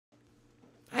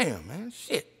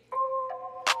Shit.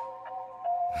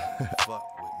 Fuck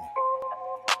with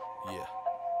me. Yeah.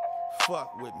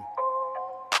 Fuck with me.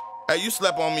 Hey, you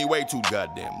slept on me way too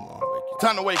goddamn long.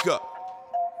 Time to wake up.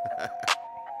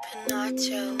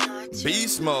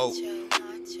 Beast mode.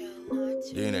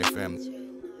 DNA family.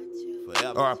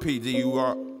 Forever. R.I.P.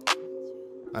 D.U.R.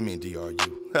 I mean D.R.U.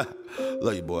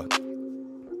 Love you, boy.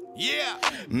 Yeah,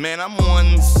 man, I'm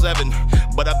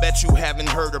 1-7, but I bet you haven't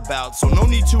heard about. So no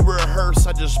need to rehearse,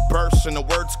 I just burst and the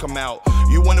words come out.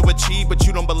 You want to achieve, but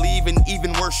you don't believe, and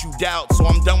even worse, you doubt. So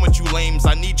I'm done with you lames,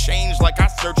 I need change like I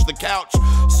searched the couch.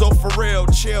 So for real,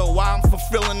 chill while I'm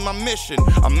fulfilling my mission.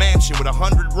 A mansion with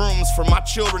 100 rooms for my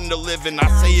children to live in. I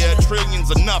say a trillion's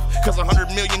enough, cause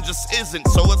 100 million just isn't.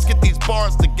 So let's get these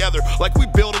bars together like we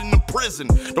build it in a prison.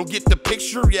 Don't get the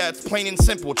picture? Yeah, it's plain and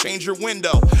simple, change your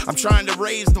window. I'm trying to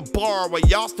raise the bar while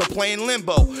y'all still playing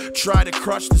limbo. Try to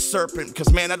crush the serpent,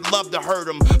 cause man, I'd love to hurt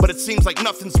him, but it seems like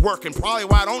nothing's working. Probably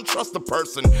why I don't trust the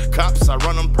person. Cops, I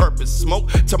run on purpose.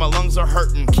 Smoke till my lungs are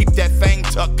hurting. Keep that thing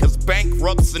tucked, cause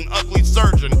bankrupt's an ugly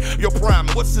surgeon. Yo, Prime,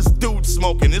 what's this dude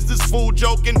smoking? Is this fool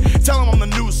joking? Tell him I'm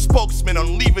the new spokesman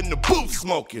on leaving the booth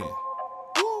smoking.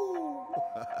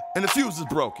 And the fuse is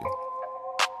broken.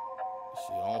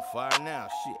 Shit on fire now,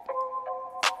 shit.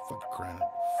 Fucking crying.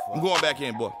 I'm going back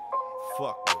in, boy.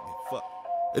 Fuck with me, fuck.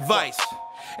 Advice.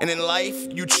 And in life,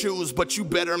 you choose, but you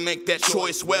better make that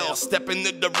choice well. Step in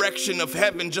the direction of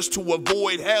heaven just to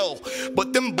avoid hell.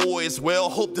 But them boys, well,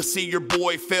 hope to see your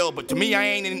boy fail. But to me, I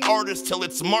ain't an artist till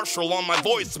it's Marshall on my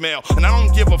voicemail. And I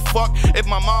don't give a fuck if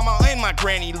my mama and my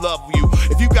granny love you.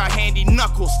 If you got handy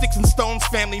knuckles, sticks and stones,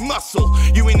 family muscle.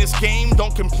 You in this game,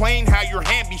 don't complain how your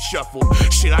hand be shuffled.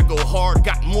 Shit, I go hard,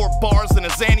 got more bars than a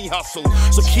Zanny hustle.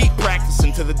 So keep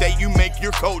practicing till the day you make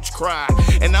your coach cry.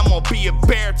 And I'm gonna be a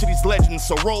bear to these legends,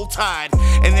 so roll tide.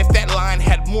 And if that line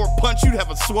had more punch, you'd have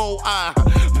a swole eye.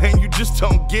 Man, you just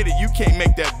don't get it. You can't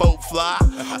make that boat fly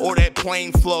or that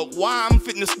plane float. Why I'm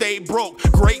fitting to stay broke?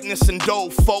 Greatness and dough,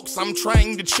 folks. I'm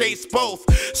trying to chase both.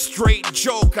 Straight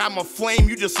joke, I'm a flame,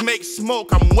 you just make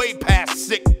smoke. I'm way past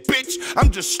sick, bitch.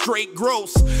 I'm just straight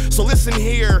gross. So listen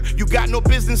here, you got no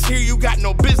business here, you got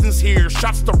no business here.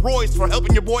 Shots to Royce for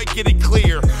helping your boy get it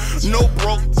clear. No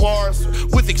broke bars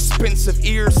with expensive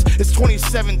ears. It's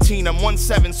 2017, I'm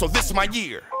 1-7, so this my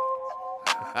year.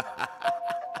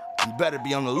 You better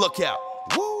be on the lookout.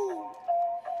 Woo!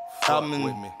 Album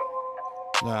with me.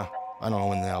 Nah, I don't know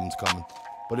when the album's coming.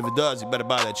 But if it does, you better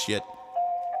buy that shit.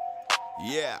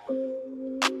 Yeah.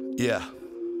 Yeah.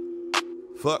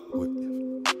 Fuck with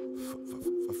me.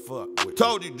 Fuck with me.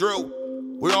 Told you, Drew.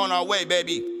 We're on our way,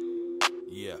 baby.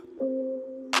 Yeah.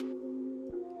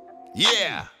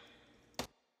 Yeah.